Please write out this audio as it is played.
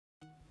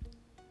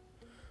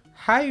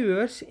Hi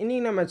viewers,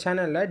 இன்னைக்கு நம்ம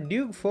சேனல்ல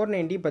Duke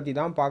 490 பத்தி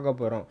தான் பார்க்க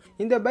போறோம்.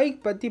 இந்த பைக்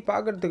பத்தி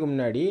பார்க்கிறதுக்கு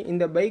முன்னாடி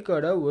இந்த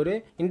பைக்கோட ஒரு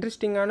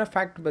இன்ட்ரஸ்டிங்கான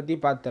ஃபேக்ட் பத்தி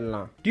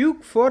பார்த்துடலாம்.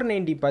 Duke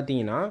 490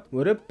 பாத்தீங்கன்னா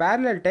ஒரு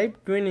parallel type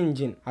twin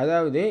engine.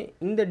 அதாவது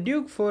இந்த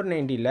Duke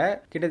 490ல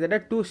கிட்டத்தட்ட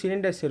 2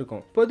 சிலிண்டர்ஸ்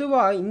இருக்கும்.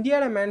 பொதுவா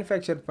இந்தியால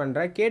மேனுஃபேக்சர்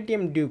பண்ற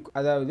KTM Duke,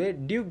 அதாவது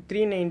Duke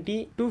 390,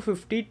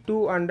 250,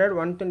 200,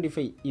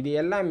 125 இது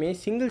எல்லாமே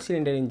சிங்கிள்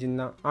சிலிண்டர் இன்ஜின்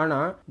தான்.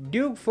 ஆனா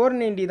Duke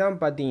 490 தான்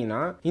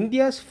பாத்தீங்கன்னா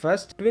India's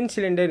first twin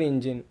cylinder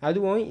engine.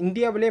 அதுவும்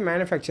இந்தியாவிலே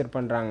மேனுஃபேக்சர்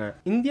பண்றாங்க.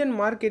 இந்தியன்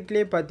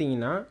மார்க்கெட்லயே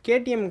பாத்தீங்கன்னா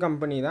KTM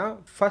கம்பெனி தான்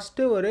ஃபர்ஸ்ட்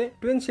ஒரு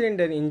ட்வின்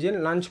சிலிண்டர் இன்ஜின்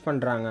லான்ச்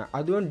பண்றாங்க.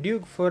 அதுவும்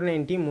Duke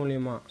 490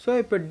 மூலமா. சோ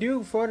இப்போ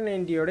Duke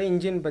 490 ஓட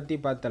இன்ஜின் பத்தி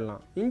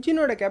பார்த்தலாம்.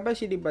 இன்ஜினோட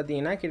கெபாசிட்டி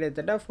பாத்தீங்கன்னா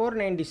கிட்டத்தட்ட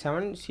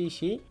 497 cc,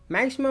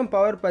 மேக்ஸிமம்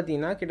பவர்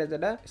பாத்தீங்கன்னா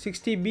கிட்டத்தட்ட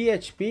 60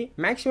 bhp,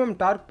 மேக்ஸிமம்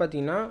டார்க்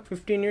பாத்தீங்கன்னா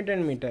 50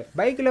 நியூட்டன் மீட்டர்.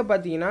 பைக்ல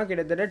பாத்தீங்கன்னா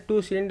கிட்டத்தட்ட 2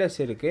 சிலிண்டர்ஸ்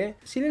இருக்கு.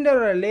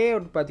 சிலிண்டரோட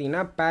லேஅவுட்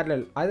பாத்தீங்கன்னா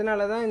parallel.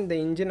 அதனால தான் இந்த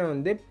இன்ஜினை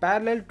வந்து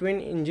parallel twin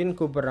engine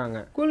கூப்பிடுறாங்க.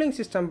 கூலிங்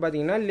சிஸ்டம்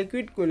பாத்தீங்கன்னா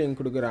லிக்விட் கூலிங்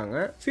கொடுக்குறாங்க.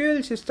 Fuel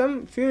system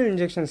fuel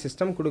injection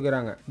system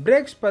கொடுக்குறாங்க.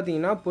 பிரேக்ஸ்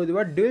பாத்தீங்கன்னா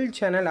பொதுவா டுவல்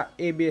சேனல்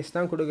ABS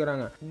தான்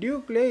கொடுக்குறாங்க.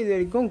 டியூக்ல இது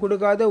வரைக்கும்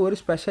கொடுக்காத ஒரு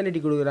ஸ்பெஷாலிட்டி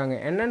கொடுக்குறாங்க.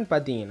 என்னன்னு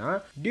பாத்தீங்கன்னா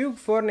Duke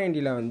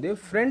 490ல வந்து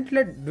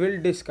ஃப்ரண்ட்ல டுவல்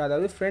டிஸ்க்,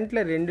 அதாவது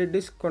ஃப்ரண்ட்ல 2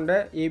 டிஸ்க் கொண்ட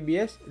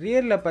ABS,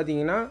 ரியர்ல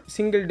பாத்தீங்கன்னா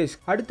சிங்கிள்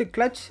டிஸ்க். அடுத்து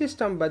கிளட்ச்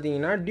சிஸ்டம்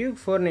பாத்தீங்கன்னா Duke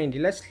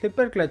 490ல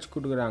ஸ்லிப்பர் கிளட்ச்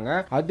கொடுக்குறாங்க.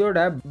 அதோட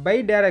பை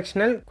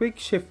டைரக்ஷனல்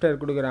குவிக் ஷிஃப்டர்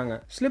கொடுக்குறாங்க.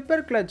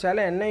 ஸ்லிப்பர்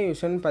கிளட்சால என்ன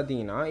யூஸ்ன்னு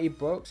பாத்தீங்கன்னா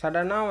இப்போ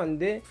சடனா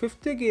வந்து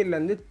 5th கியர்ல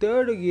இருந்து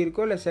 3rd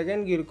கியருக்கோ இல்ல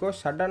 2nd கியருக்கோ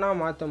சடனா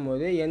மாத்தும்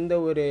போது எந்த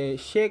ஒரு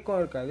ஷேக்கும்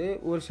இருக்காது.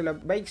 ஒரு சில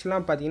பைக்ஸ்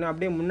எல்லாம் பாத்தீங்கன்னா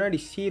அப்படியே முன்னாடி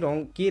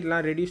சீரும்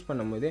கீர்லாம் ரெடியூஸ்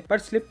பண்ணும்போது.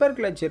 பட் ஸ்லிப்பர்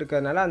கிளட்ச்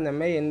இருக்கிறதுனால அந்த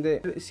மாதிரி எந்த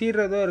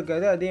சீரதோ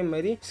இருக்காது, அதே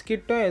மாதிரி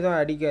ஸ்கிட்டும் எதுவும்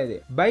அடிக்காது.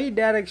 பை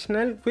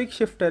டைரக்ஷனல் குவிக்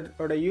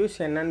ஷிஃப்டரோட யூஸ்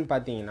என்னன்னு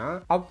பாத்தீங்கன்னா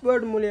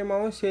அப்வர்ட்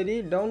மூலியமாவும் சரி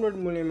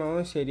டவுன்வர்ட்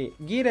மூலியமாவும் சரி,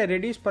 கீரை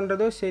ரெடியூஸ்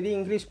பண்றதோ சரி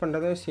இன்க்ரீஸ்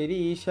பண்றதோ சரி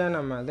ஈஸியா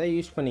நம்ம அதை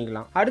யூஸ்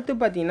பண்ணிக்கலாம். அடுத்து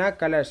பாத்தீங்கன்னா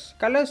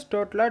கலர்ஸ்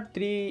டோட்டலா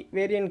 3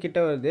 வேரியன்ட் கிட்ட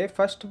வருது.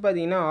 ஃபர்ஸ்ட்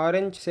பாத்தீங்கன்னா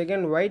orange,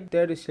 second white,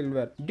 third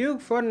silver.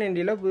 Duke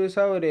 490ல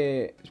புதுசா ஒரு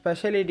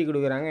ஸ்பெஷாலிட்டி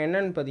கொடுக்குறாங்க.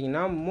 என்னன்னு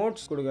பாத்தீங்கன்னா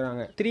மோட்ஸ்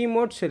கொடுக்குறாங்க. 3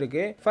 மோட்ஸ்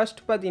இருக்கு.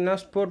 ஃபர்ஸ்ட் பாத்தீங்கன்னா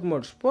ஸ்போர்ட்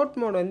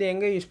மோட் வந்து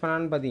எங்க யூஸ்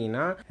பண்ணலாம்னு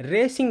பாத்தீங்கன்னா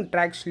ரேசிங்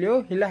ட்ராக்ஸ்லயோ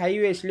இல்ல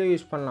ஹைவேஸ்லயோ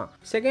யூஸ் பண்ணலாம்.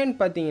 செகண்ட்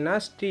பாத்தீங்கன்னா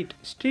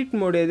ஸ்ட்ரீட்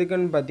மோட்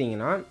எதுக்குன்னு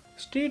பாத்தீங்கன்னா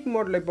ஸ்ட்ரீட்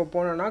மோட்ல இப்போ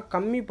போனோம்னா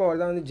கம்மி பவர்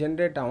தான் வந்து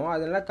ஜென்ரேட் ஆகும்.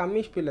 அதனால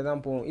கம்மி ஸ்பீட்ல தான்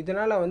போகும்.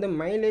 இதனால வந்து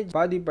மைலேஜ்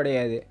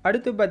பாதிப்படையாது.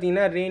 அடுத்து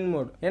பார்த்தீங்கன்னா ரெயின்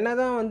மோட்.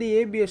 என்னதான் வந்து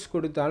ABS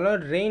கொடுத்தாலும்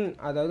ரெயின்,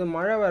 அதாவது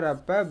மழை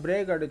வரப்ப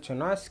பிரேக்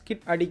அடிச்சோம்னா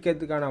ஸ்கிட்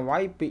அடிக்கிறதுக்கான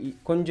வாய்ப்பு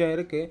கொஞ்சம்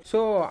இருக்கு.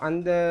 ஸோ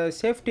அந்த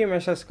சேஃப்டி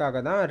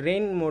மெஷர்ஸ்க்காக தான்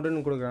ரெயின்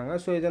மோடுன்னு கொடுக்குறாங்க.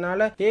 ஸோ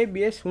இதனால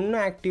ABS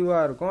இன்னும் ஆக்டிவா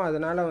இருக்கும்.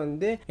 அதனால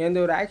வந்து எந்த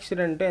ஒரு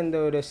ஆக்சிடென்ட்டும் எந்த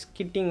ஒரு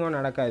ஸ்கிட்டிங்கும்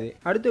நடக்காது.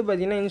 அடுத்து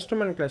பார்த்தீங்கன்னா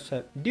இன்ஸ்ட்ருமெண்ட்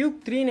கிளஸ்டர். Duke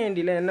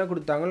 390ல என்ன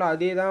கொடுத்தாங்களோ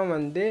அதே தான்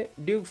வந்து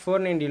Duke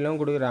 490ல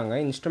கொடுக்குறாங்க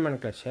இன்ஸ்ட்ருமெண்ட்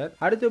கிளஸ்டர்.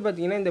 அடுத்து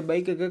பார்த்தீங்கன்னா இந்த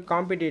பைக்குக்கு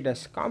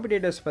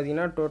காம்படிட்டர்ஸ்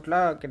பார்த்தீங்கன்னா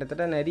டோட்டலா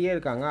கிட்டத்தட்ட நிறைய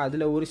இருக்காங்க.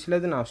 அதுல ஒரு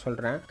சிலது நான்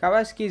சொல்றேன்.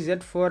 Kawasaki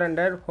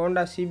Z400,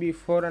 Honda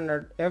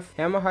CB400F,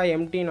 Yamaha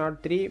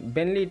MT-03,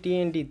 Bentley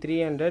TNT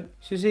 300,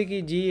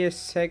 Suzuki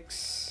GSX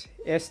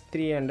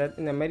S300,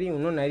 இந்த மாதிரி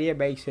இன்னும் நிறைய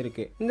பைக்ஸ்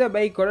இருக்கு. இந்த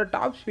பைக்கோட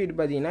டாப் ஸ்பீட்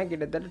பார்த்தீங்கன்னா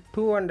கிட்டத்தட்ட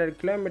 200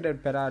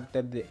 km/h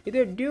தருது.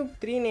 இது Duke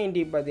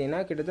 390 பார்த்தீங்கன்னா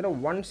கிட்டத்தட்ட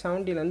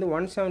 170லேருந்து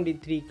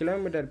 173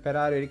 km/h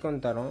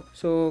வரைக்கும் தரும்.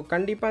 ஸோ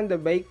கண்டிப்பாக இந்த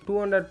பைக்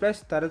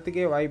 200+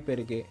 தரத்துக்கே வாய்ப்பு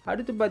இருக்கு.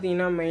 அடுத்து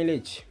பார்த்தீங்கன்னா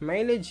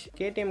மைலேஜ்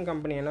KTM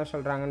கம்பெனி என்ன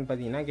சொல்றாங்கன்னு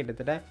பார்த்தீங்கன்னா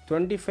கிட்டத்தட்ட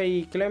 25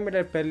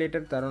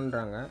 km/L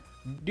தரும்ன்றாங்க.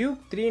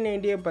 Duke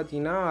 390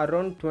 பார்த்தீங்கன்னா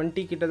அரௌண்ட்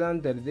 20 கிட்ட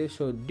தான் தருது.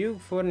 ஸோ Duke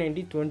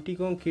 490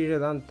 20க்கும் கீழே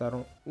தான்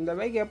தரும். இந்த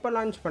பைக் எப்போ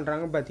லான்ச்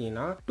பண்ணுறாங்க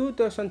பார்த்தீங்கன்னா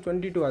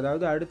 2022,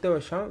 அதாவது அடுத்த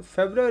வருஷம்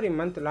February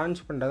month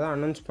லான்ச் பண்ணுறதா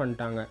அனௌன்ஸ்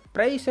பண்ணிட்டாங்க.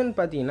 ப்ரைஸ்ன்னு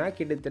பார்த்தீங்கன்னா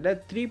கிட்டத்தட்ட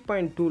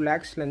 3.2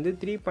 lakhsலேருந்து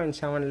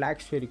 3.7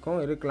 lakhs வரைக்கும்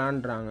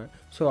இருக்கலான்றாங்க.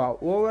 ஸோ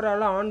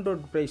ஓவராலாக ஆன்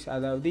ரோட் ப்ரைஸ்,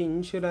 அதாவது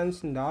இன்சூரன்ஸ்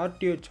இந்த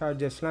RTO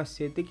சார்ஜஸ்லாம்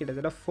சேர்த்து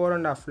கிட்டத்தட்ட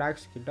 4.5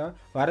 lakhs கிட்ட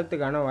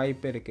வரத்துக்கான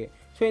வாய்ப்பு இருக்குது.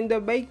 ஸோ இந்த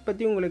பைக்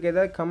பற்றி உங்களுக்கு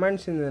ஏதாவது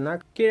கமெண்ட்ஸ் இருந்ததுன்னா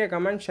கீழே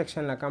கமெண்ட்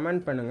செக்ஷனில்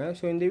கமெண்ட் பண்ணுங்கள்.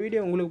 ஸோ இந்த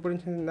வீடியோ உங்களுக்கு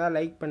பிடிச்சிருந்தா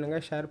லைக்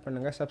பண்ணுங்கள், ஷேர்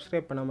பண்ணுங்கள்,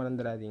 சப்ஸ்கிரைப் பண்ண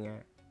மறந்துடாதீங்க.